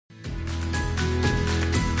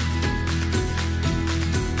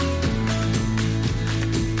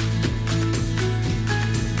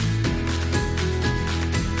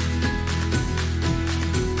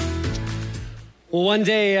Well, one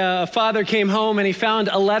day a father came home and he found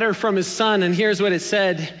a letter from his son, and here's what it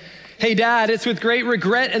said. Hey, Dad, it's with great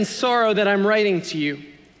regret and sorrow that I'm writing to you.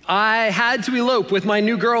 I had to elope with my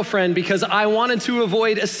new girlfriend because I wanted to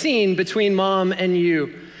avoid a scene between Mom and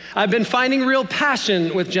you. I've been finding real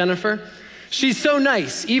passion with Jennifer. She's so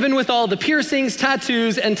nice, even with all the piercings,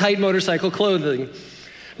 tattoos, and tight motorcycle clothing.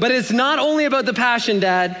 But it's not only about the passion,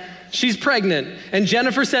 Dad. She's pregnant, and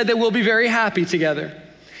Jennifer said that we'll be very happy together.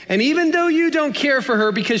 And even though you don't care for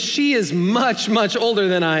her because she is much, much older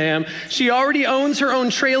than I am, she already owns her own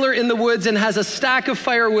trailer in the woods and has a stack of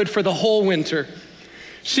firewood for the whole winter.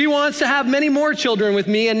 She wants to have many more children with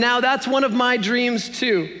me, and now that's one of my dreams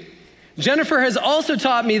too. Jennifer has also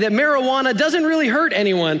taught me that marijuana doesn't really hurt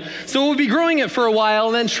anyone, so we'll be growing it for a while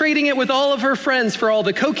and then trading it with all of her friends for all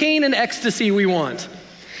the cocaine and ecstasy we want.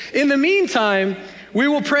 In the meantime, we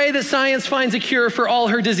will pray that science finds a cure for all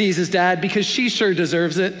her diseases, Dad, because she sure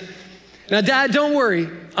deserves it. Now, Dad, don't worry.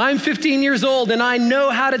 I'm 15 years old and I know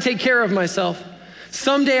how to take care of myself.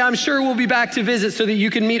 Someday I'm sure we'll be back to visit so that you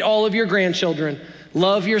can meet all of your grandchildren.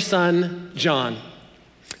 Love, your son, John.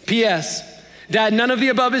 P.S. Dad, none of the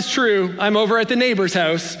above is true. I'm over at the neighbor's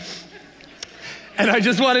house. And I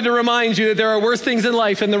just wanted to remind you that there are worse things in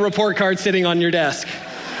life than the report card sitting on your desk.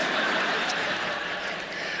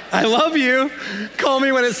 I love you. Call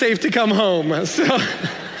me when it's safe to come home. So,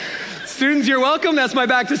 students, you're welcome. That's my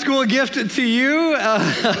back to school gift to you.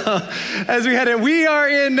 As we head in,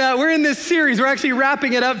 we're in this series. We're actually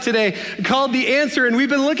wrapping it up today called The Answer. And we've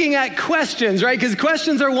been looking at questions, right? Because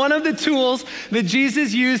questions are one of the tools that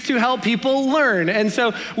Jesus used to help people learn. And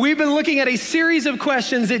so we've been looking at a series of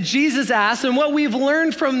questions that Jesus asked. And what we've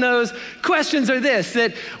learned from those questions are this,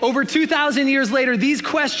 that over 2,000 years later, these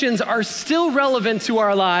questions are still relevant to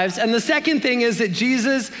our lives. And the second thing is that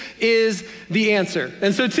Jesus is the answer.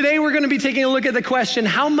 And so today we're going to be taking a look at the question,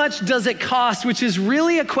 how much does it cost? Which is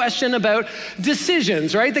really a question about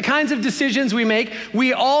decisions, right? The kinds of decisions we make.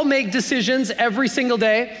 We all make decisions every single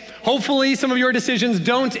day. Hopefully some of your decisions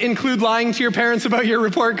don't include lying to your parents about your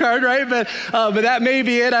report card, right? But that may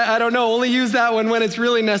be it. I don't know. Only use that one when it's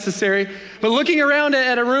really necessary. But looking around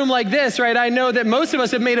at a room like this, right, I know that most of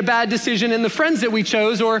us have made a bad decision in the friends that we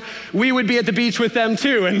chose, or we would be at the beach with them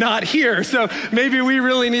too and not here. So maybe we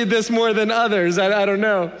really need this more than others. I don't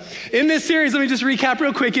know. In this series, let me just recap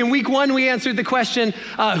real quick. In week 1, we answered the question,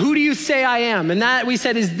 who do you say I am? And that, we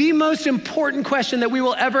said, is the most important question that we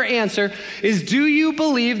will ever answer is, do you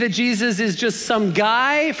believe that Jesus is just some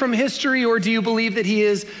guy from history, or do you believe that he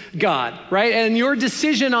is God, right? And your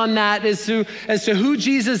decision on that as to who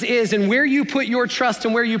Jesus is and where you put your trust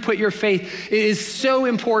and where you put your faith is so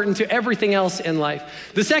important to everything else in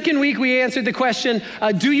life. The second week, we answered the question,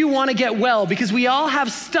 do you want to get well? Because we all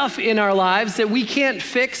have stuff in our lives that we can't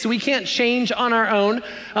fix, we can't change on our own,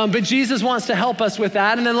 but Jesus wants to help us with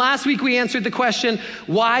that. And then last week, we answered the question,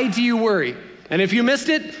 why do you worry? And if you missed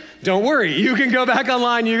it, don't worry. You can go back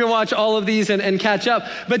online, you can watch all of these and catch up.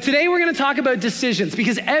 But today we're going to talk about decisions,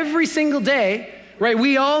 because every single day, right,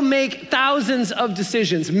 we all make thousands of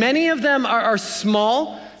decisions. Many of them are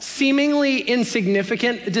small, seemingly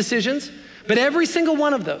insignificant decisions, but every single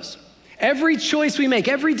one of those, every choice we make,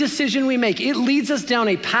 every decision we make, it leads us down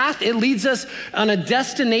a path, it leads us on a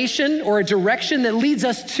destination or a direction that leads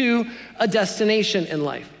us to a destination in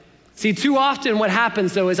life. See, too often what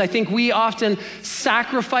happens, though, is I think we often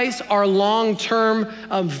sacrifice our long-term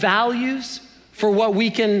values for what we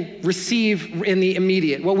can receive in the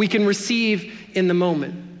immediate, what we can receive in the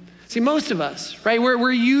moment. See, most of us, right,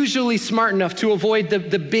 we're usually smart enough to avoid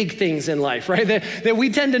the big things in life, right? That we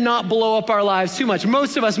tend to not blow up our lives too much.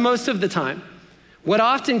 Most of us, most of the time. What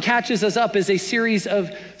often catches us up is a series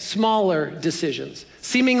of smaller decisions,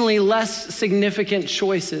 seemingly less significant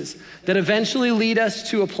choices that eventually lead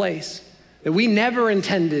us to a place that we never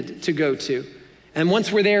intended to go to. And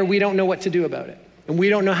once we're there, we don't know what to do about it. And we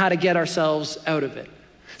don't know how to get ourselves out of it.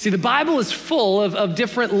 See, the Bible is full of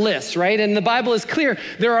different lists, right? And the Bible is clear.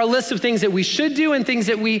 There are lists of things that we should do and things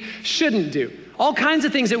that we shouldn't do. All kinds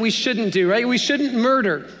of things that we shouldn't do, right? We shouldn't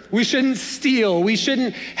murder. We shouldn't steal. We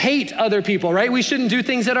shouldn't hate other people, right? We shouldn't do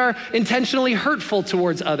things that are intentionally hurtful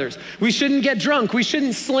towards others. We shouldn't get drunk. We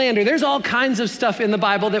shouldn't slander. There's all kinds of stuff in the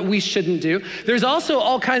Bible that we shouldn't do. There's also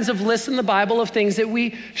all kinds of lists in the Bible of things that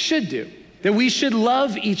we should do, that we should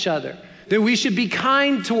love each other, that we should be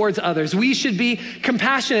kind towards others. We should be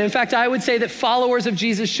compassionate. In fact, I would say that followers of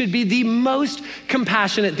Jesus should be the most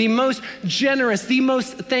compassionate, the most generous, the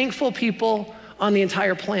most thankful people on the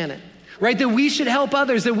entire planet, right? That we should help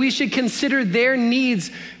others, that we should consider their needs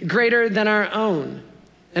greater than our own.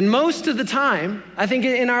 And most of the time, I think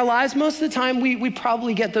in our lives, most of the time, we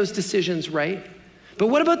probably get those decisions right. But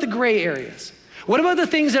what about the gray areas? What about the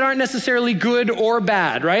things that aren't necessarily good or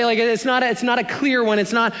bad, right? Like it's not a clear one.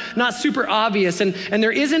 It's not super obvious. And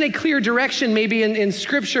there isn't a clear direction maybe in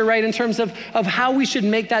scripture, right? In terms of how we should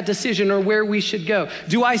make that decision or where we should go.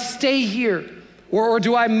 Do I stay here or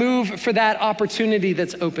do I move for that opportunity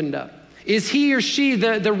that's opened up? Is he or she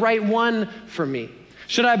the right one for me?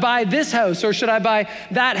 Should I buy this house or should I buy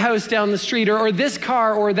that house down the street or this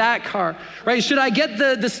car or that car, right? Should I get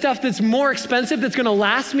the stuff that's more expensive that's gonna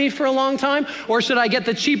last me for a long time, or should I get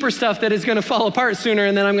the cheaper stuff that is gonna fall apart sooner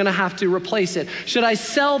and then I'm gonna have to replace it? Should I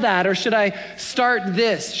sell that or should I start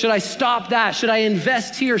this? Should I stop that? Should I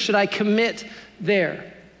invest here? Should I commit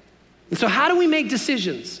there? And so how do we make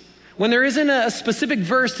decisions when there isn't a specific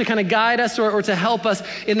verse to kind of guide us or to help us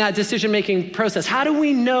in that decision-making process? How do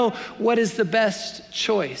we know what is the best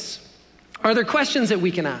choice? Are there questions that we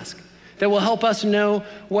can ask that will help us know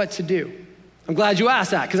what to do? I'm glad you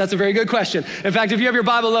asked that because that's a very good question. In fact, if you have your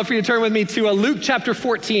Bible, I'd love for you to turn with me to Luke chapter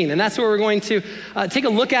 14, and that's what we're going to take a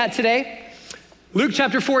look at today. Luke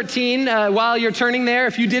chapter 14, while you're turning there,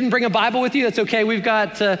 if you didn't bring a Bible with you, that's okay. We've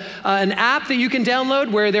got an app that you can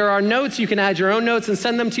download where there are notes. You can add your own notes and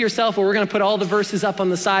send them to yourself, or we're gonna put all the verses up on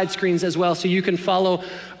the side screens as well so you can follow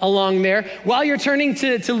along there. While you're turning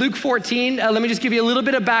to Luke 14, let me just give you a little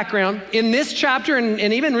bit of background. In this chapter, and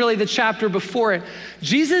even really the chapter before it,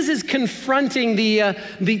 Jesus is confronting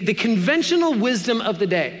the conventional wisdom of the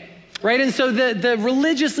day. Right, and so the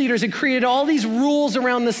religious leaders had created all these rules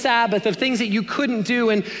around the Sabbath of things that you couldn't do,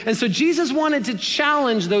 and so Jesus wanted to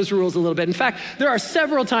challenge those rules a little bit. In fact, there are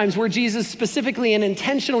several times where Jesus specifically and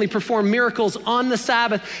intentionally performed miracles on the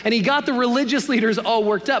Sabbath, and he got the religious leaders all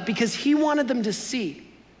worked up because he wanted them to see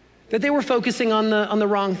that they were focusing on the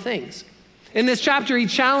wrong things. In this chapter, he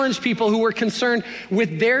challenged people who were concerned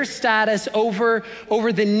with their status over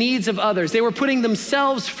the needs of others. They were putting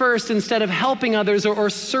themselves first instead of helping others or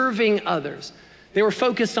serving others. They were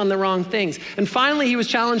focused on the wrong things. And finally, he was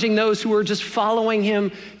challenging those who were just following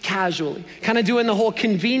him casually, kind of doing the whole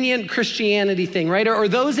convenient Christianity thing, right? Or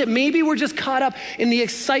those that maybe were just caught up in the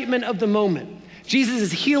excitement of the moment. Jesus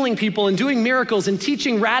is healing people and doing miracles and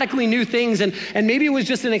teaching radically new things, and maybe it was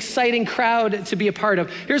just an exciting crowd to be a part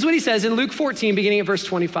of. Here's what he says in Luke 14, beginning at verse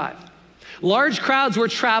 25. Large crowds were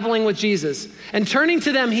traveling with Jesus, and turning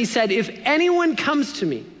to them, he said, "If anyone comes to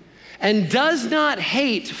me and does not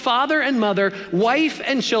hate father and mother, wife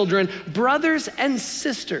and children, brothers and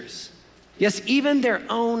sisters, yes, even their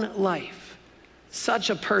own life, such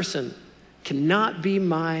a person cannot be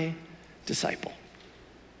my disciple."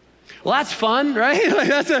 Well, that's fun, right?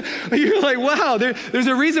 You're like, wow, there's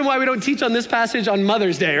a reason why we don't teach on this passage on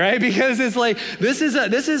Mother's Day, right? Because it's like, this is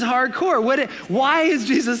hardcore. Why is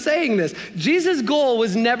Jesus saying this? Jesus' goal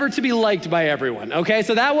was never to be liked by everyone, okay?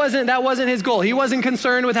 So that wasn't his goal. He wasn't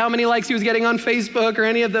concerned with how many likes he was getting on Facebook or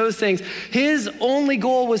any of those things. His only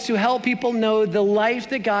goal was to help people know the life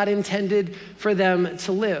that God intended for them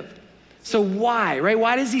to live. So why, right?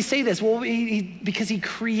 Why does he say this? Well, because he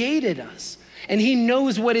created us. And he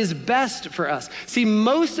knows what is best for us. See,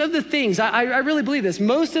 most of the things, I really believe this,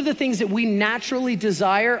 most of the things that we naturally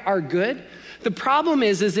desire are good. The problem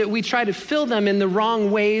is that we try to fill them in the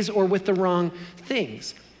wrong ways or with the wrong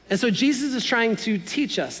things. And so Jesus is trying to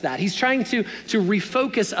teach us that. He's trying to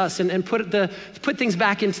refocus us and put things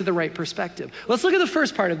back into the right perspective. Let's look at the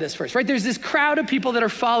first part of this first, right? There's this crowd of people that are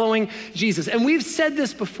following Jesus. And we've said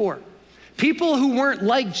this before. People who weren't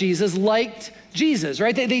like Jesus liked Jesus,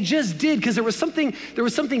 right? They just did because there was something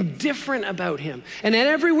different about him. And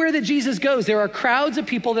everywhere that Jesus goes, there are crowds of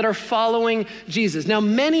people that are following Jesus. Now,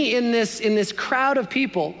 many in this crowd of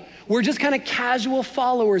people were just kind of casual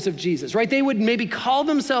followers of Jesus, right? They would maybe call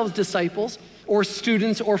themselves disciples or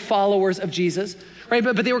students or followers of Jesus, right?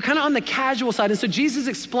 But they were kind of on the casual side. And so Jesus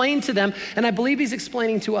explained to them, and I believe he's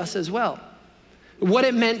explaining to us as well, what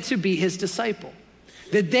it meant to be his disciple.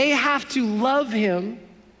 That they have to love him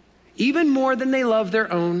even more than they love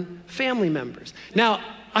their own family members. Now,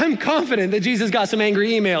 I'm confident that Jesus got some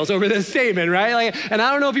angry emails over this statement, right? And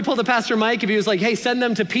I don't know if he pulled a Pastor Mike, if he was like, hey, send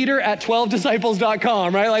them to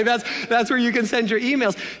peter@12disciples.com, right? Like that's where you can send your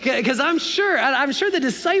emails. Because I'm sure the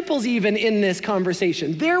disciples even in this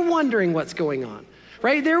conversation, they're wondering what's going on,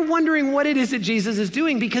 right? They're wondering what it is that Jesus is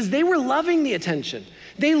doing because they were loving the attention.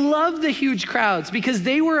 They loved the huge crowds because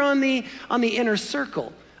they were on the inner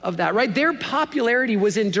circle of that, right? Their popularity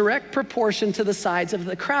was in direct proportion to the size of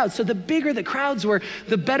the crowd. So the bigger the crowds were,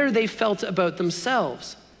 the better they felt about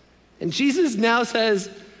themselves. And Jesus now says,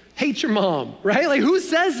 hate your mom, right? Like who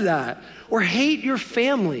says that? Or hate your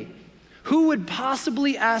family. Who would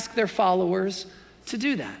possibly ask their followers to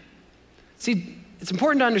do that? See, it's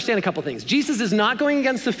important to understand a couple things. Jesus is not going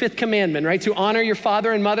against the fifth commandment, right? To honor your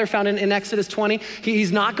father and mother found in Exodus 20.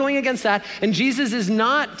 He's not going against that. And Jesus is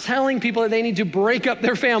not telling people that they need to break up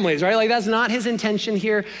their families, right? Like that's not his intention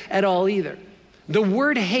here at all either. The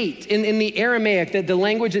word hate in the Aramaic, the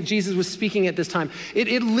language that Jesus was speaking at this time,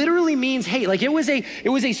 it literally means hate. Like it was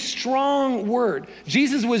a strong word.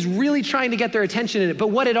 Jesus was really trying to get their attention in it. But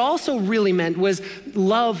what it also really meant was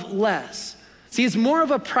love less. See, it's more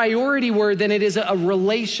of a priority word than it is a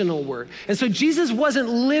relational word. And so Jesus wasn't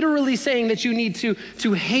literally saying that you need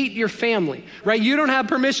to hate your family, right? You don't have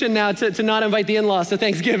permission now to not invite the in-laws to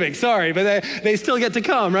Thanksgiving. Sorry, but they still get to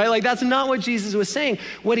come, right? Like that's not what Jesus was saying.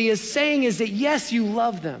 What he is saying is that yes, you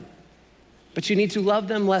love them, but you need to love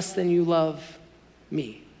them less than you love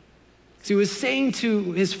me. So he was saying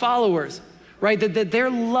to his followers, right, that their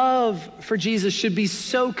love for Jesus should be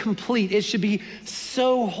so complete. It should be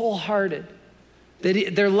so wholehearted.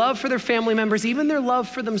 That their love for their family members, even their love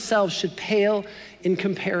for themselves, should pale in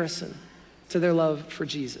comparison to their love for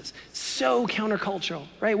Jesus. So countercultural,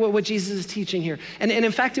 right? What Jesus is teaching here. And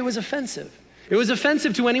in fact, it was offensive. It was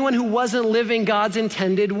offensive to anyone who wasn't living God's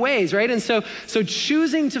intended ways, right? And so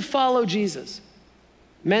choosing to follow Jesus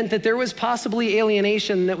meant that there was possibly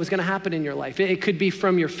alienation that was going to happen in your life. It could be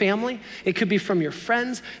from your family. It could be from your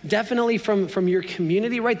friends, definitely from your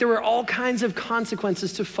community, right? There were all kinds of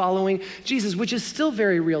consequences to following Jesus, which is still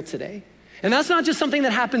very real today. And that's not just something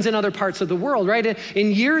that happens in other parts of the world, right?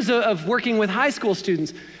 In years of working with high school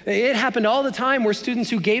students, it happened all the time where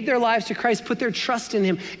students who gave their lives to Christ put their trust in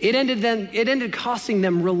him. It ended costing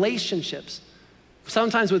them relationships,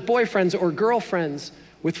 sometimes with boyfriends or girlfriends,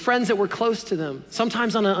 with friends that were close to them,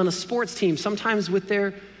 sometimes on a sports team, sometimes with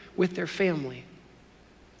their family.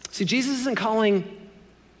 See, Jesus isn't calling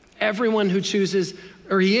everyone who chooses,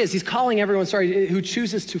 or he's calling everyone, who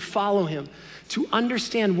chooses to follow him, to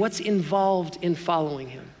understand what's involved in following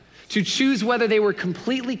him, to choose whether they were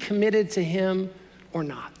completely committed to him or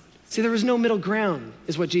not. See, there was no middle ground,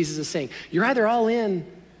 is what Jesus is saying. You're either all in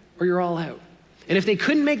or you're all out. And if they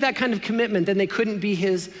couldn't make that kind of commitment, then they couldn't be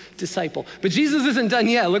his disciple. But Jesus isn't done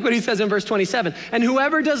yet. Look what he says in verse 27. And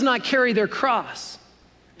whoever does not carry their cross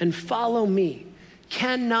and follow me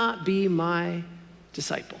cannot be my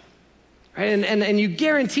disciple. Right? And you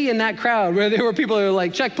guarantee in that crowd where there were people who were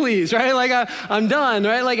like, check please, right? Like I'm done,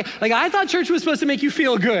 right? Like I thought church was supposed to make you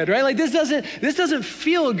feel good, right? Like this doesn't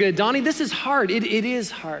feel good, Donnie. This is hard. It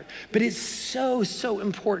is hard, but it's so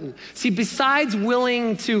important. See, besides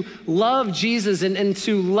willing to love Jesus and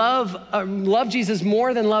to love Jesus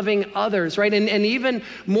more than loving others, right? And even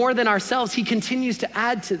more than ourselves, he continues to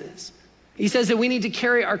add to this. He says that we need to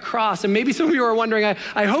carry our cross. And maybe some of you are wondering,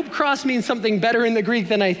 I hope cross means something better in the Greek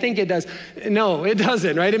than I think it does. No, it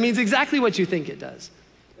doesn't, right? It means exactly what you think it does.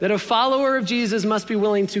 That a follower of Jesus must be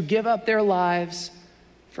willing to give up their lives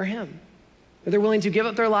for him. That they're willing to give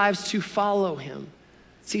up their lives to follow him.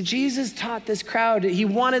 See, Jesus taught this crowd, he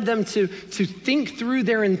wanted them to think through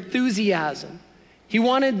their enthusiasm. He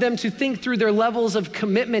wanted them to think through their levels of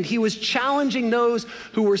commitment. He was challenging those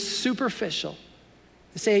who were superficial.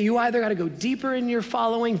 To say, you either got to go deeper in your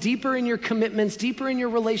following, deeper in your commitments, deeper in your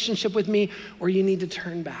relationship with me, or you need to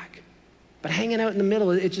turn back. But hanging out in the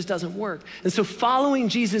middle, it just doesn't work. And so following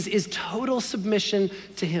Jesus is total submission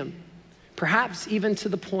to him, perhaps even to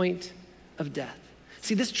the point of death.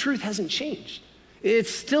 See, this truth hasn't changed.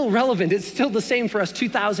 It's still relevant. It's still the same for us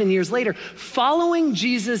 2,000 years later. Following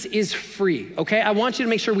Jesus is free, okay? I want you to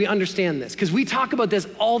make sure we understand this because we talk about this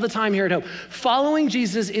all the time here at Hope. Following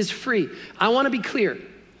Jesus is free. I want to be clear.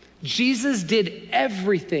 Jesus did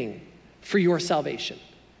everything for your salvation.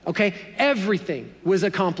 Okay, everything was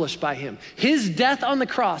accomplished by him. His death on the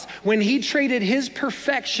cross, when he traded his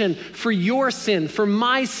perfection for your sin, for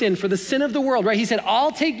my sin, for the sin of the world, right? He said,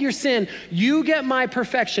 I'll take your sin, you get my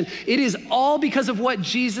perfection. It is all because of what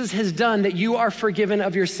Jesus has done that you are forgiven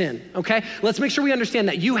of your sin, okay? Let's make sure we understand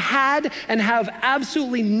that. You had and have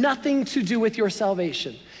absolutely nothing to do with your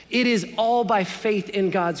salvation. It is all by faith in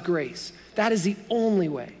God's grace. That is the only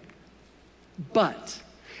way.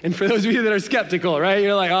 And for those of you that are skeptical, right?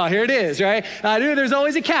 You're like, oh, here it is, right? I knew there's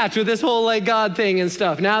always a catch with this whole like God thing and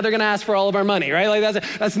stuff. Now they're gonna ask for all of our money, right? Like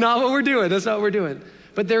that's not what we're doing. That's not what we're doing.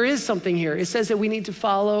 But there is something here. It says that we need to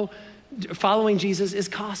following Jesus is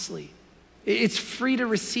costly. It's free to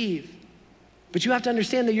receive. But you have to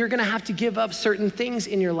understand that you're gonna have to give up certain things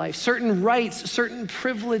in your life, certain rights, certain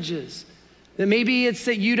privileges. That maybe it's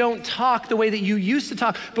that you don't talk the way that you used to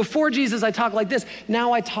talk. Before Jesus, I talked like this.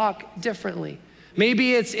 Now I talk differently.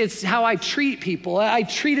 Maybe it's how I treat people. I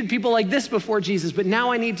treated people like this before Jesus, but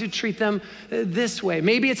now I need to treat them this way.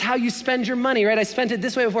 Maybe it's how you spend your money, right? I spent it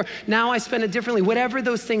this way before, now I spend it differently. Whatever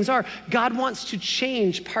those things are, God wants to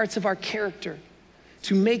change parts of our character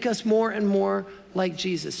to make us more and more like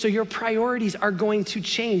Jesus. So your priorities are going to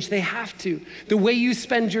change. They have to. The way you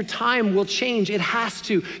spend your time will change. It has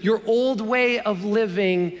to. Your old way of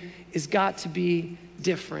living has got to be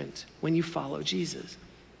different when you follow Jesus.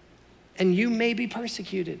 And you may be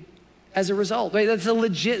persecuted as a result. Right? That's a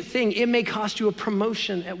legit thing. It may cost you a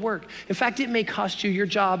promotion at work. In fact, it may cost you your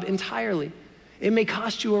job entirely. It may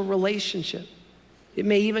cost you a relationship. It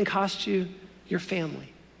may even cost you your family.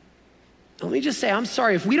 Let me just say, I'm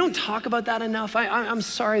sorry. If we don't talk about that enough, I'm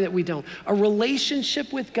sorry that we don't. A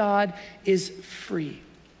relationship with God is free,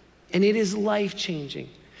 and it is life-changing.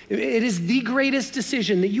 It is the greatest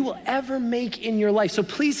decision that you will ever make in your life. So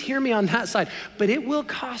please hear me on that side, but it will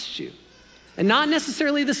cost you. And not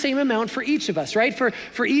necessarily the same amount for each of us, right?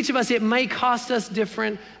 For each of us, it might cost us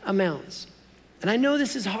different amounts. And I know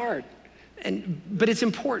this is hard, but it's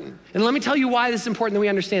important. And let me tell you why this is important that we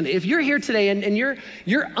understand it. If you're here today and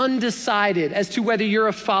you're undecided as to whether you're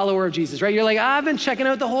a follower of Jesus, right? You're like, I've been checking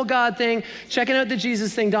out the whole God thing, checking out the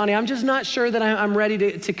Jesus thing, Donnie. I'm just not sure that I'm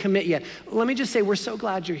ready to commit yet. Let me just say, we're so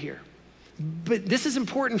glad you're here. But this is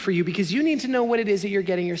important for you because you need to know what it is that you're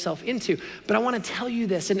getting yourself into. But I want to tell you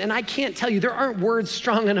this, and I can't tell you, there aren't words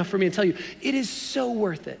strong enough for me to tell you. It is so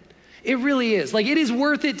worth it. It really is. Like, it is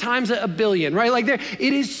worth it times a billion, right? Like, it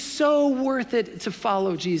is so worth it to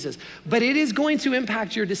follow Jesus. But it is going to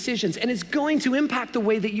impact your decisions, and it's going to impact the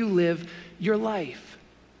way that you live your life.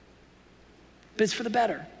 But it's for the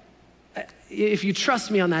better. If you trust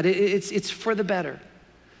me on that, it's for the better.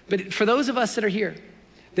 But for those of us that are here,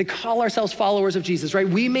 that call ourselves followers of Jesus, right?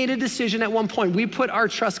 We made a decision at one point. We put our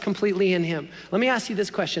trust completely in him. Let me ask you this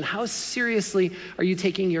question. How seriously are you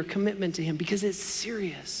taking your commitment to him? Because it's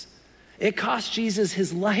serious. It cost Jesus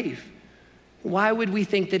his life. Why would we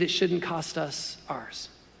think that it shouldn't cost us ours?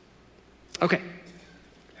 Okay.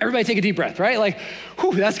 Everybody take a deep breath, right? Like,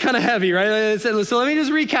 whew, that's kind of heavy, right? So let me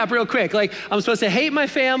just recap real quick. Like, I'm supposed to hate my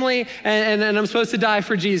family and I'm supposed to die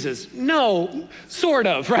for Jesus. No, sort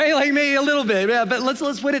of, right? Like maybe a little bit, yeah, but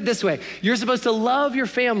let's put it this way. You're supposed to love your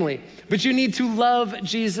family, but you need to love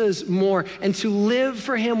Jesus more and to live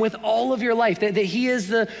for him with all of your life, that he is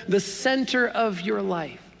the center of your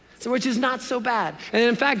life. So, which is not so bad. And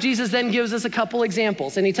in fact, Jesus then gives us a couple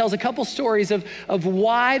examples, and he tells a couple stories of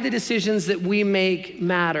why the decisions that we make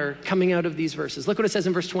matter coming out of these verses. Look what it says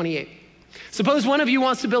in verse 28. Suppose one of you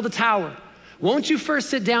wants to build a tower. Won't you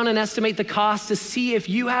first sit down and estimate the cost to see if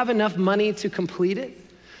you have enough money to complete it?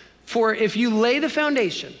 For if you lay the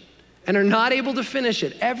foundation and are not able to finish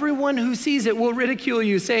it, everyone who sees it will ridicule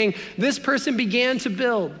you, saying, this person began to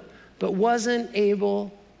build, but wasn't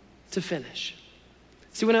able to finish.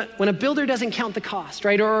 See, when a builder doesn't count the cost,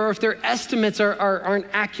 right, or if their estimates aren't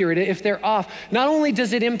accurate, if they're off, not only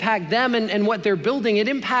does it impact them and what they're building, it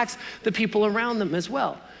impacts the people around them as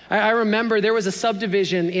well. I remember there was a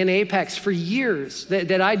subdivision in Apex for years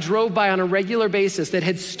that I drove by on a regular basis that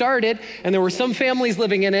had started, and there were some families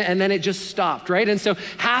living in it, and then it just stopped, right? And so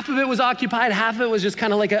half of it was occupied, half of it was just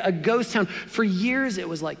kind of like a ghost town. For years, it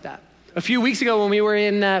was like that. A few weeks ago when we were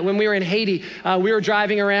in Haiti, we were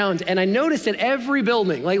driving around and I noticed that every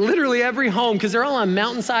building, like literally every home, because they're all on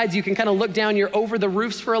mountainsides, you can kind of look down, you're over the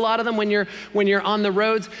roofs for a lot of them when you're on the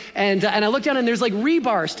roads. And I looked down and there's like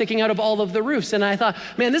rebar sticking out of all of the roofs. And I thought,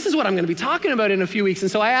 man, this is what I'm gonna be talking about in a few weeks.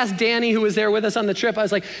 And so I asked Danny, who was there with us on the trip, I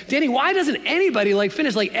was like, Danny, why doesn't anybody like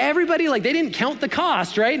finish? Like everybody, like they didn't count the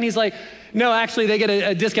cost, right? And he's like, no, actually, they get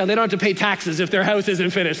a discount. They don't have to pay taxes if their house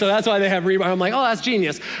isn't finished. So that's why they have rebar. I'm like, oh, that's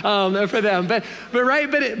genius for them. But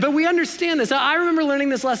we understand this. I remember learning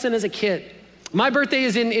this lesson as a kid. My birthday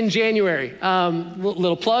is in January.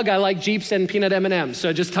 Little plug, I like Jeeps and peanut M&Ms.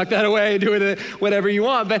 So just tuck that away, do it whatever you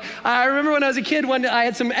want. But I remember when I was a kid, I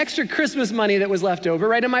had some extra Christmas money that was left over,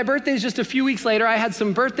 right? And my birthday is just a few weeks later. I had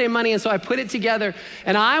some birthday money, and so I put it together.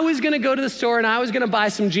 And I was gonna go to the store and I was gonna buy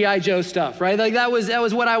some G.I. Joe stuff, right? Like that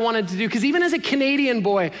was what I wanted to do. Because even as a Canadian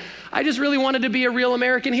boy, I just really wanted to be a real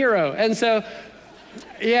American hero. And so,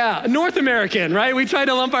 yeah, North American, right? We tried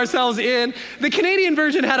to lump ourselves in. The Canadian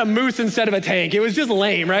version had a moose instead of a tank. It was just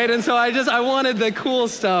lame, right? And so I wanted the cool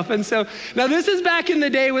stuff. And so now this is back in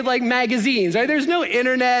the day with like magazines, right? There's no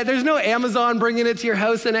internet, there's no Amazon bringing it to your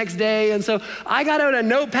house the next day. And so I got out a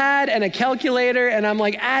notepad and a calculator and I'm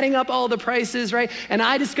like adding up all the prices, right? And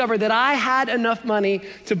I discovered that I had enough money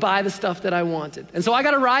to buy the stuff that I wanted. And so I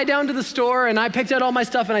got a ride down to the store and I picked out all my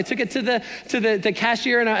stuff and I took it to the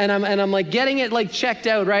cashier and I'm like getting it like checked out.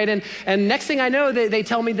 out, right? And next thing I know, they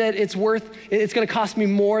tell me that it's going to cost me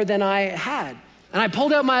more than I had. And I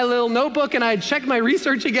pulled out my little notebook and I checked my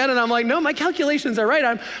research again, and I'm like, no, my calculations are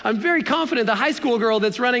right. I'm very confident the high school girl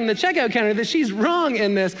that's running the checkout counter, that she's wrong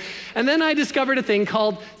in this. And then I discovered a thing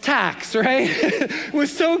called tax, right? It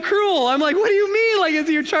was so cruel. I'm like, what do you mean? Like,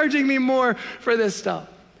 you're charging me more for this stuff?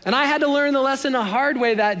 And I had to learn the lesson the hard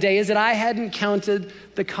way that day, is that I hadn't counted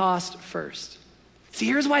the cost first. See,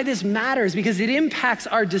 here's why this matters, because it impacts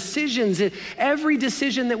our decisions. Every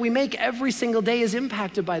decision that we make every single day is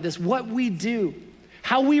impacted by this. What we do,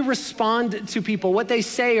 how we respond to people, what they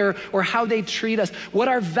say or how they treat us, what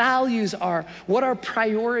our values are, what our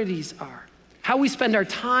priorities are, how we spend our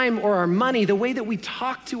time or our money, the way that we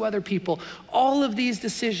talk to other people. All of these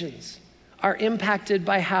decisions are impacted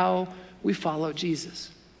by how we follow Jesus.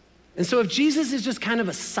 And so if Jesus is just kind of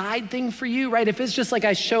a side thing for you, right? If it's just like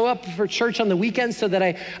I show up for church on the weekends so that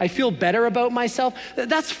I feel better about myself,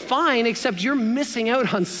 that's fine, except you're missing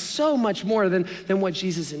out on so much more than what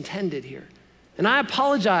Jesus intended here. And I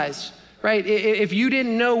apologize, right? If you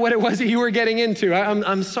didn't know what it was that you were getting into,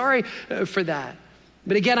 I'm sorry for that.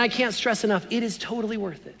 But again, I can't stress enough, it is totally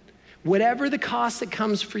worth it. Whatever the cost that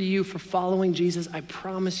comes for you for following Jesus, I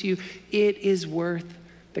promise you, it is worth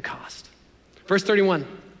the cost. Verse 31.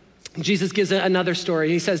 Jesus gives another story.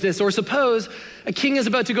 He says this, or suppose a king is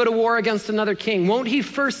about to go to war against another king. Won't he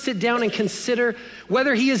first sit down and consider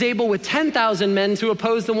whether he is able with 10,000 men to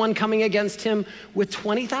oppose the one coming against him with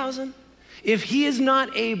 20,000? If he is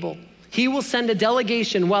not able, he will send a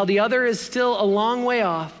delegation while the other is still a long way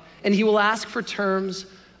off, and he will ask for terms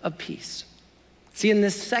of peace. See, in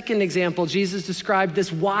this second example, Jesus described this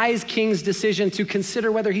wise king's decision to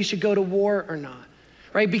consider whether he should go to war or not,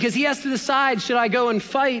 right? Because he has to decide, should I go and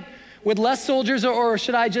fight with less soldiers, or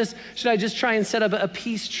should I just try and set up a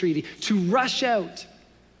peace treaty? To rush out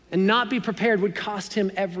and not be prepared would cost him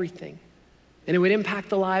everything, and it would impact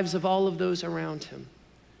the lives of all of those around him.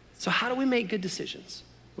 So how do we make good decisions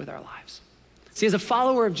with our lives? See, as a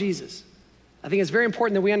follower of Jesus, I think it's very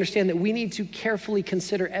important that we understand that we need to carefully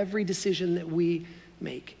consider every decision that we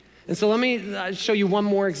make. And so let me show you one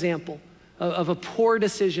more example of a poor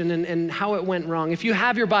decision and how it went wrong. If you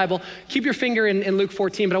have your Bible, keep your finger in Luke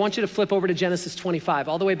 14, but I want you to flip over to Genesis 25,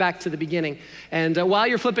 all the way back to the beginning. And while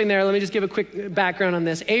you're flipping there, let me just give a quick background on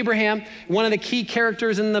this. Abraham, one of the key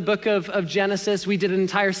characters in the book of Genesis. We did an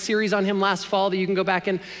entire series on him last fall that you can go back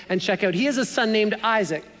and check out. He has a son named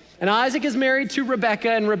Isaac. And Isaac is married to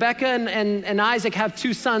Rebekah, and Rebekah and Isaac have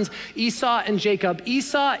two sons, Esau and Jacob.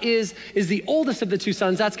 Esau is the oldest of the two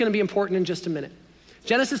sons. That's going to be important in just a minute.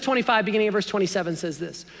 Genesis 25, beginning of verse 27 says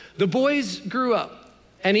this, the boys grew up,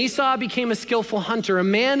 and Esau became a skillful hunter, a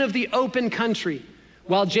man of the open country,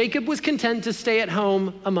 while Jacob was content to stay at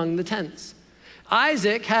home among the tents.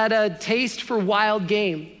 Isaac had a taste for wild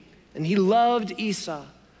game, and he loved Esau,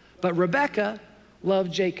 but Rebekah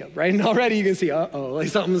loved Jacob, right? And already you can see, like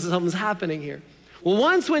something's happening here. Well,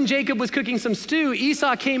 once when Jacob was cooking some stew,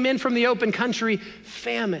 Esau came in from the open country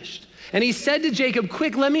famished. And he said to Jacob,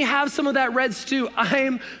 quick, let me have some of that red stew.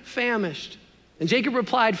 I'm famished. And Jacob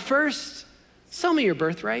replied, first, sell me your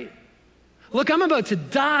birthright. Look, I'm about to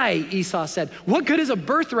die, Esau said. What good is a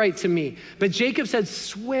birthright to me? But Jacob said,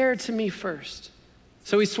 swear to me first.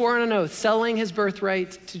 So he swore on an oath, selling his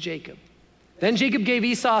birthright to Jacob. Then Jacob gave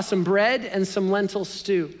Esau some bread and some lentil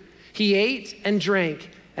stew. He ate and drank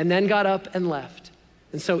and then got up and left.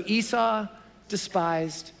 And so Esau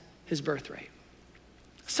despised his birthright.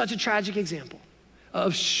 Such a tragic example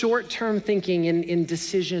of short-term thinking in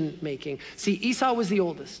decision making. See, Esau was the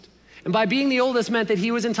oldest. And by being the oldest meant that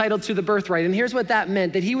he was entitled to the birthright. And here's what that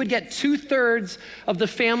meant, that he would get 2/3 of the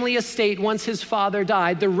family estate once his father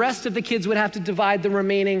died. The rest of the kids would have to divide the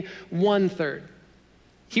remaining 1/3.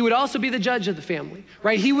 He would also be the judge of the family,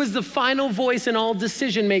 right? He was the final voice in all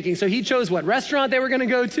decision making. So he chose what restaurant they were gonna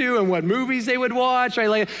go to and what movies they would watch, right?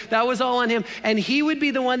 Like that was all on him. And he would be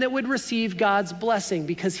the one that would receive God's blessing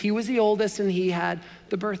because he was the oldest and he had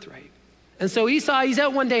the birthright. And so Esau, he's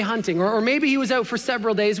out one day hunting, or maybe he was out for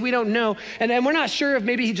several days, we don't know. And we're not sure if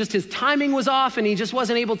maybe his timing was off and he just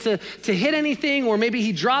wasn't able to hit anything, or maybe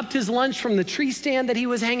he dropped his lunch from the tree stand that he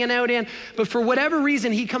was hanging out in. But for whatever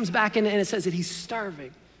reason, he comes back and it says that he's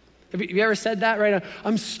starving. Have you ever said that, right?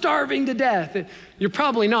 I'm starving to death. You're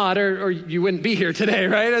probably not, or you wouldn't be here today,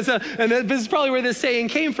 right? And this is probably where this saying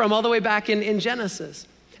came from, all the way back in Genesis.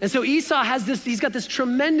 And so Esau he's got this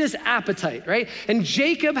tremendous appetite, right? And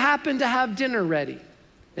Jacob happened to have dinner ready.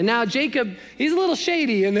 And now Jacob, he's a little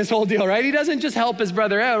shady in this whole deal, right? He doesn't just help his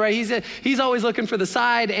brother out, right? He's always looking for the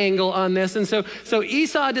side angle on this. And so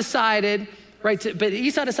Esau decided, right? But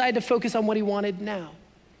Esau decided to focus on what he wanted now.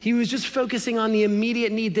 He was just focusing on the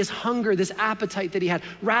immediate need, this hunger, this appetite that he had,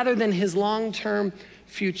 rather than his long-term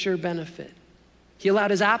future benefit. He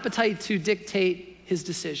allowed his appetite to dictate his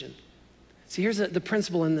decision. See, here's the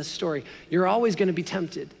principle in this story. You're always going to be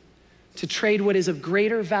tempted to trade what is of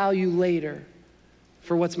greater value later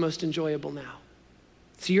for what's most enjoyable now.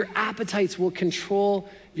 So your appetites will control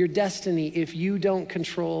your destiny if you don't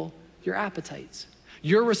control your appetites.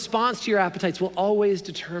 Your response to your appetites will always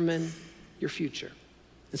determine your future.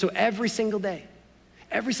 And so every single day,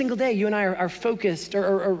 you and I are focused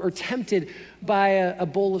or tempted by a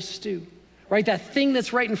bowl of stew, right? That thing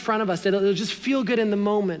that's right in front of us, that'll just feel good in the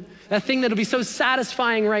moment. That thing that'll be so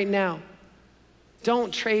satisfying right now.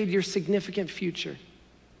 Don't trade your significant future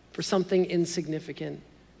for something insignificant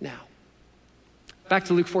now. Back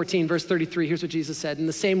to Luke 14, verse 33, here's what Jesus said. In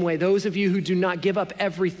the same way, those of you who do not give up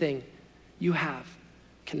everything you have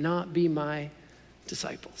cannot be my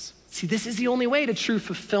disciples. See, this is the only way to true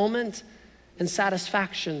fulfillment and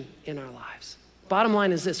satisfaction in our lives. Bottom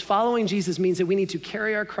line is this: following Jesus means that we need to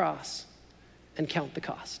carry our cross and count the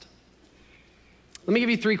cost. Let me give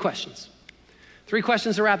you 3 questions. 3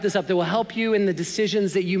 questions to wrap this up that will help you in the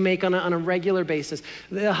decisions that you make on a regular basis.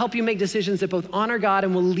 They'll help you make decisions that both honor God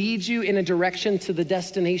and will lead you in a direction to the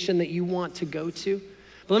destination that you want to go to.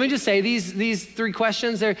 But let me just say, these 3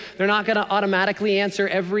 questions, they're not gonna automatically answer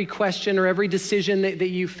every question or every decision that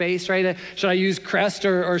you face, right? Should I use Crest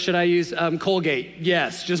or should I use Colgate?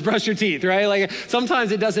 Yes, just brush your teeth, right? Like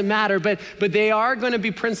sometimes it doesn't matter, but they are gonna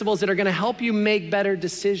be principles that are gonna help you make better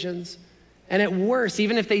decisions. And at worst,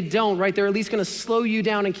 even if they don't, right, they're at least gonna slow you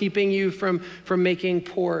down and keeping you from making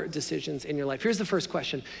poor decisions in your life. Here's the first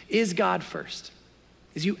question: is God first?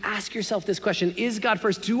 As you ask yourself this question, is God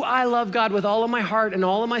first? Do I love God with all of my heart and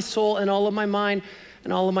all of my soul and all of my mind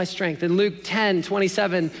and all of my strength? In Luke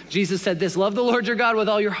 10:27, Jesus said this: love the Lord your God with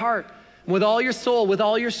all your heart, with all your soul, with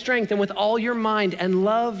all your strength, and with all your mind, and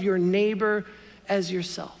love your neighbor as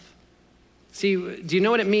yourself. See, do you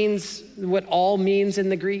know what it means, what all means in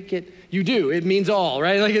the Greek? You do, it means all,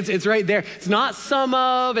 right? Like it's right there. It's not some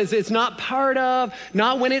of, it's not part of,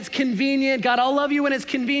 not when it's convenient. God, I'll love you when it's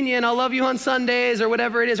convenient. I'll love you on Sundays or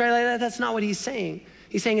whatever it is, right? Like that's not what he's saying.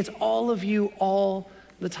 He's saying it's all of you all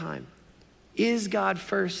the time. Is God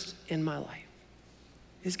first in my life?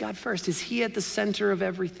 Is God first? Is he at the center of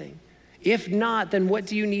everything? If not, then what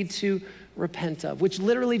do you need to repent of? Which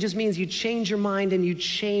literally just means you change your mind and you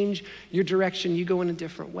change your direction. You go in a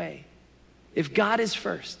different way. If God is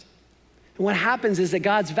first, and what happens is that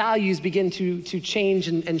God's values begin to change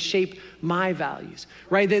and shape my values,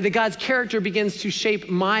 right? That God's character begins to shape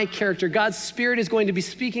my character. God's spirit is going to be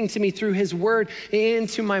speaking to me through his word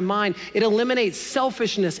into my mind. It eliminates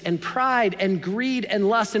selfishness and pride and greed and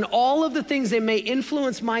lust and all of the things that may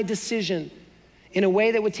influence my decision in a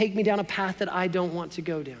way that would take me down a path that I don't want to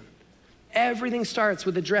go down. Everything starts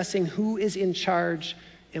with addressing who is in charge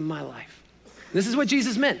in my life. This is what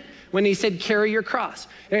Jesus meant when he said, carry your cross.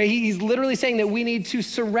 He's literally saying that we need to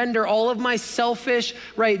surrender all of my selfish,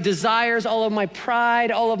 right, desires, all of my pride,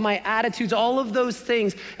 all of my attitudes, all of those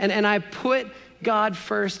things, and I put God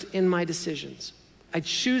first in my decisions. I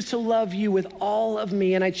choose to love you with all of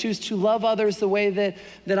me, and I choose to love others the way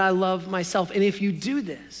that I love myself. And if you do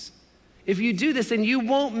this, then you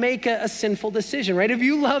won't make a sinful decision, right? If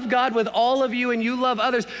you love God with all of you and you love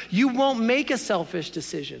others, you won't make a selfish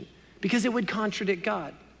decision because it would contradict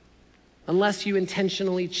God unless you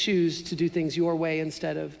intentionally choose to do things your way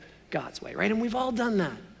instead of God's way, right? And we've all done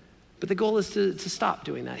that, but the goal is to stop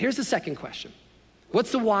doing that. Here's the second question: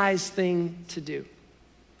 what's the wise thing to do?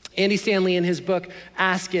 Andy Stanley, in his book,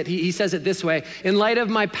 Ask It, he says it this way: in light of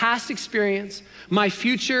my past experience, my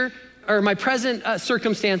future or my present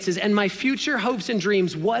circumstances and my future hopes and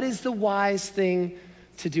dreams, what is the wise thing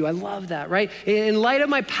to do? I love that, right? In light of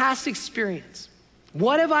my past experience,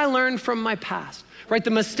 what have I learned from my past, right? The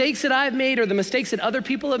mistakes that I've made or the mistakes that other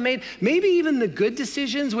people have made, maybe even the good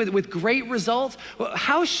decisions with great results.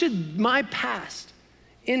 How should my past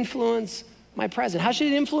influence my present? How should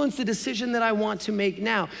it influence the decision that I want to make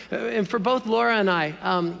now? And for both Laura and I,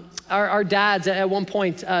 our dads at one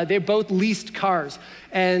point, they both leased cars.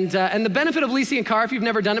 And the benefit of leasing a car, if you've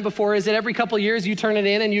never done it before, is that every couple of years you turn it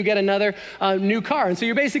in and you get another new car. And so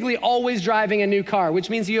you're basically always driving a new car, which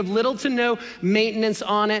means you have little to no maintenance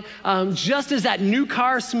on it. Just as that new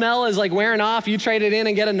car smell is like wearing off, you trade it in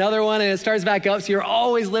and get another one and it starts back up. So you're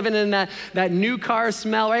always living in that new car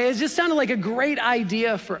smell, right? It just sounded like a great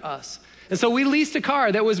idea for us. And so we leased a car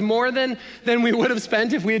that was more than we would have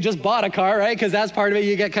spent if we had just bought a car, right? Because that's part of it.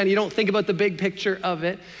 You don't think about the big picture of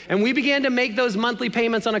it. And we began to make those monthly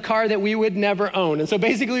payments on a car that we would never own. And so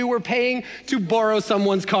basically we're paying to borrow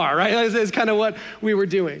someone's car, right? That's kind of what we were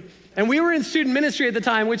doing. And we were in student ministry at the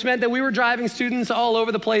time, which meant that we were driving students all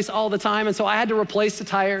over the place all the time. And so I had to replace the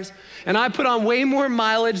tires. And I put on way more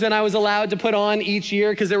mileage than I was allowed to put on each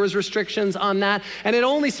year because there was restrictions on that. And it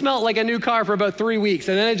only smelled like a new car for about 3 weeks.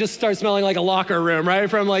 And then it just started smelling like a locker room, right?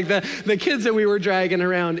 From like the kids that we were dragging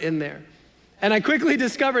around in there. And I quickly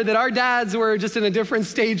discovered that our dads were just in a different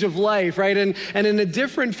stage of life, right? And in a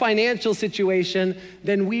different financial situation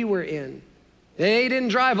than we were in. They didn't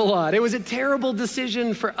drive a lot. It was a terrible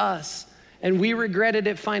decision for us, and we regretted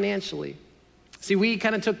it financially. See, we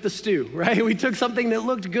kind of took the stew, right? We took something that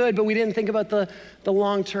looked good, but we didn't think about the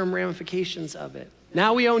long-term ramifications of it.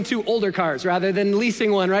 Now we own 2 older cars rather than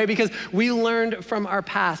leasing one, right? Because we learned from our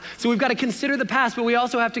past. So we've got to consider the past, but we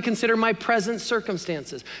also have to consider my present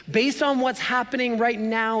circumstances based on what's happening right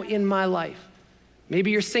now in my life. Maybe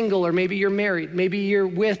you're single, or maybe you're married. Maybe you're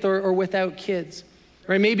with or without kids.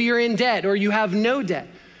 Right? Maybe you're in debt or you have no debt.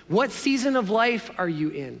 What season of life are you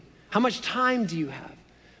in? How much time do you have?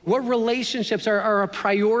 What relationships are a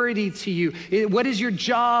priority to you? What is your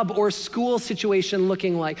job or school situation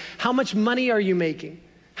looking like? How much money are you making?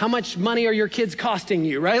 How much money are your kids costing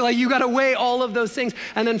you, right? Like you got to weigh all of those things.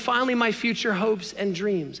 And then finally, my future hopes and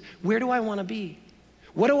dreams. Where do I want to be?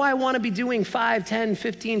 What do I want to be doing 5, 10,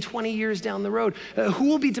 15, 20 years down the road? Who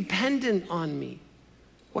will be dependent on me?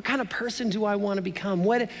 What kind of person do I want to become?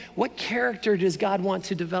 What character does God want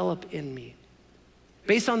to develop in me?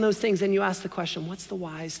 Based on those things, then you ask the question, what's the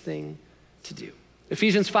wise thing to do?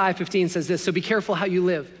 Ephesians 5:15 says this, so be careful how you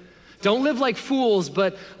live. Don't live like fools,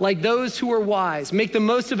 but like those who are wise. Make the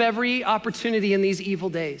most of every opportunity in these evil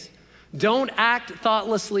days. Don't act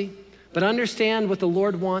thoughtlessly, but understand what the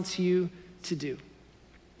Lord wants you to do.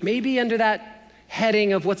 Maybe under that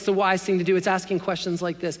heading of what's the wise thing to do, it's asking questions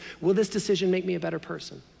like this. Will this decision make me a better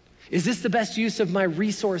person? Is this the best use of my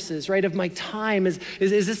resources, right? Of my time? Is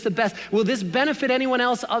this the best? Will this benefit anyone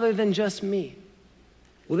else other than just me?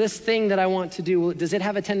 Will this thing that I want to do, does it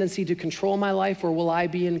have a tendency to control my life, or will I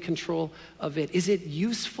be in control of it? Is it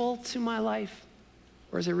useful to my life,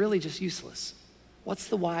 or is it really just useless? What's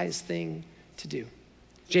the wise thing to do?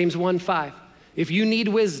 James 1:5, if you need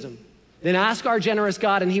wisdom, then ask our generous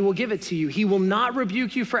God and he will give it to you. He will not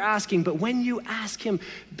rebuke you for asking, but when you ask him,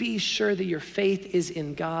 be sure that your faith is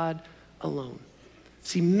in God alone.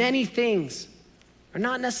 See, many things are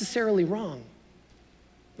not necessarily wrong.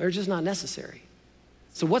 They're just not necessary.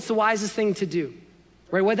 So what's the wisest thing to do?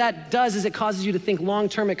 Right? What that does is it causes you to think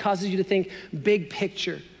long-term. It causes you to think big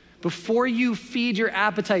picture. Before you feed your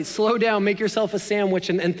appetite, slow down, make yourself a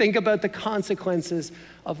sandwich and think about the consequences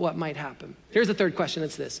of what might happen. Here's the third question,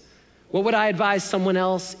 it's this. What would I advise someone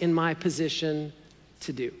else in my position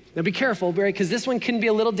to do? Now be careful, right? Because this one can be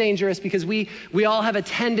a little dangerous because we all have a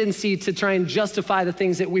tendency to try and justify the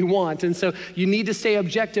things that we want. And so you need to stay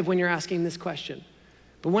objective when you're asking this question.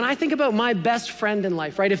 But when I think about my best friend in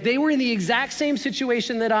life, right? If they were in the exact same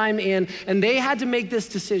situation that I'm in and they had to make this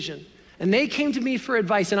decision and they came to me for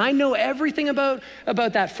advice and I know everything about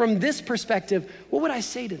that from this perspective, what would I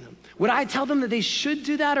say to them? Would I tell them that they should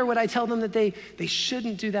do that, or would I tell them that they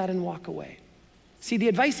shouldn't do that and walk away? See, the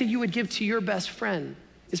advice that you would give to your best friend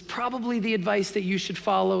is probably the advice that you should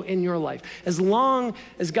follow in your life, as long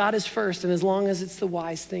as God is first and as long as it's the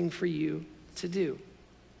wise thing for you to do.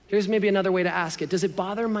 Here's maybe another way to ask it. Does it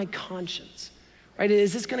bother my conscience? Right?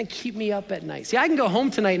 Is this going to keep me up at night? See, I can go home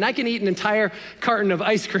tonight and I can eat an entire carton of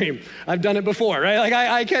ice cream. I've done it before, right? Like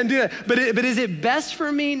I can do that. But is it best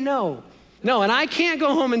for me? No, and I can't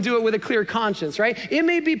go home and do it with a clear conscience, right? It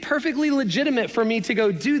may be perfectly legitimate for me to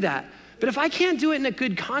go do that. But if I can't do it in a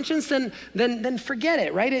good conscience, then forget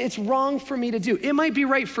it, right? It's wrong for me to do. It might be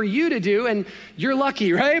right for you to do, and you're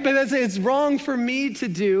lucky, right? But it's wrong for me to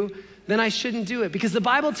do, then I shouldn't do it. Because the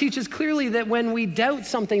Bible teaches clearly that when we doubt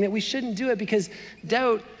something, that we shouldn't do it because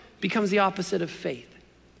doubt becomes the opposite of faith.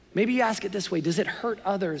 Maybe you ask it this way, does it hurt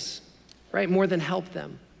others, right, more than help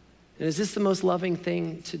them? And is this the most loving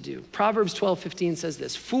thing to do? Proverbs 12:15 says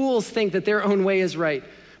this, fools think that their own way is right,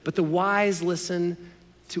 but the wise listen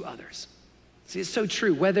to others. See, it's so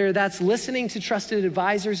true, whether that's listening to trusted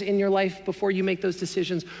advisors in your life before you make those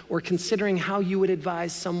decisions or considering how you would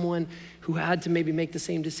advise someone who had to maybe make the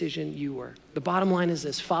same decision you were. The bottom line is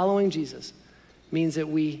this, following Jesus means that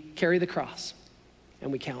we carry the cross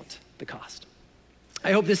and we count the cost.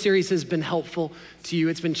 I hope this series has been helpful to you.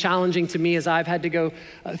 It's been challenging to me as I've had to go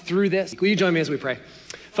through this. Will you join me as we pray?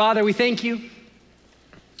 Father, we thank you.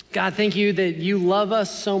 God, thank you that you love us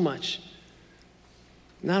so much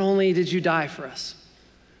Not only did you die for us,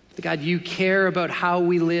 but God, you care about how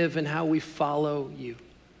we live and how we follow you.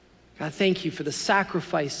 God, thank you for the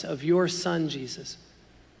sacrifice of your Son, Jesus.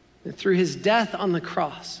 And through his death on the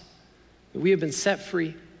cross, we have been set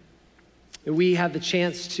free. That we have the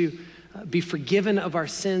chance to be forgiven of our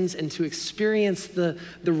sins and to experience the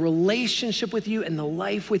relationship with you and the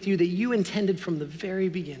life with you that you intended from the very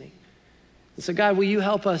beginning. And so God, will you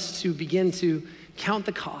help us to begin to count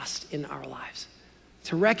the cost in our lives,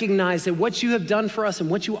 to recognize that what you have done for us and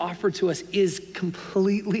what you offer to us is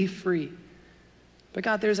completely free. But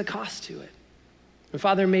God, there's a cost to it. And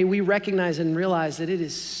Father, may we recognize and realize that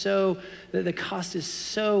that the cost is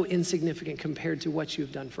so insignificant compared to what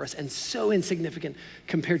you've done for us, and so insignificant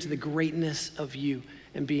compared to the greatness of you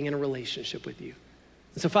and being in a relationship with you.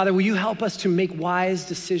 And so Father, will you help us to make wise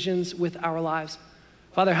decisions with our lives?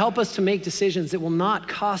 Father, help us to make decisions that will not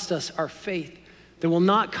cost us our faith, that will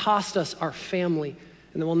not cost us our family,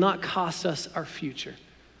 and that will not cost us our future.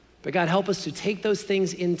 But God, help us to take those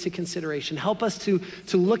things into consideration. Help us to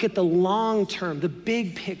look at the long term, the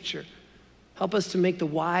big picture. Help us to make the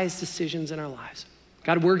wise decisions in our lives.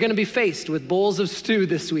 God, we're gonna be faced with bowls of stew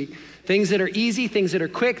this week. Things that are easy, things that are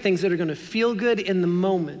quick, things that are gonna feel good in the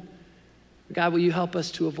moment. God, will you help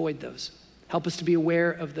us to avoid those? Help us to be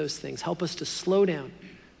aware of those things. Help us to slow down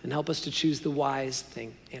and help us to choose the wise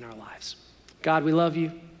thing in our lives. God, we love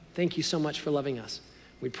you. Thank you so much for loving us.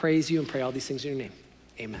 We praise you and pray all these things in your name.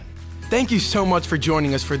 Amen. Thank you so much for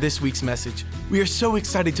joining us for this week's message. We are so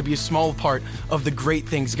excited to be a small part of the great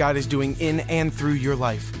things God is doing in and through your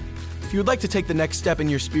life. If you would like to take the next step in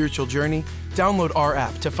your spiritual journey, download our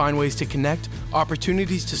app to find ways to connect,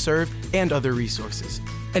 opportunities to serve, and other resources.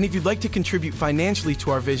 And if you'd like to contribute financially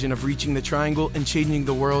to our vision of reaching the triangle and changing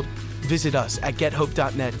the world, visit us at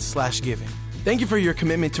gethope.net/giving. Thank you for your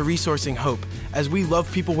commitment to resourcing Hope as we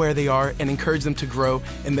love people where they are and encourage them to grow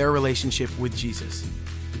in their relationship with Jesus.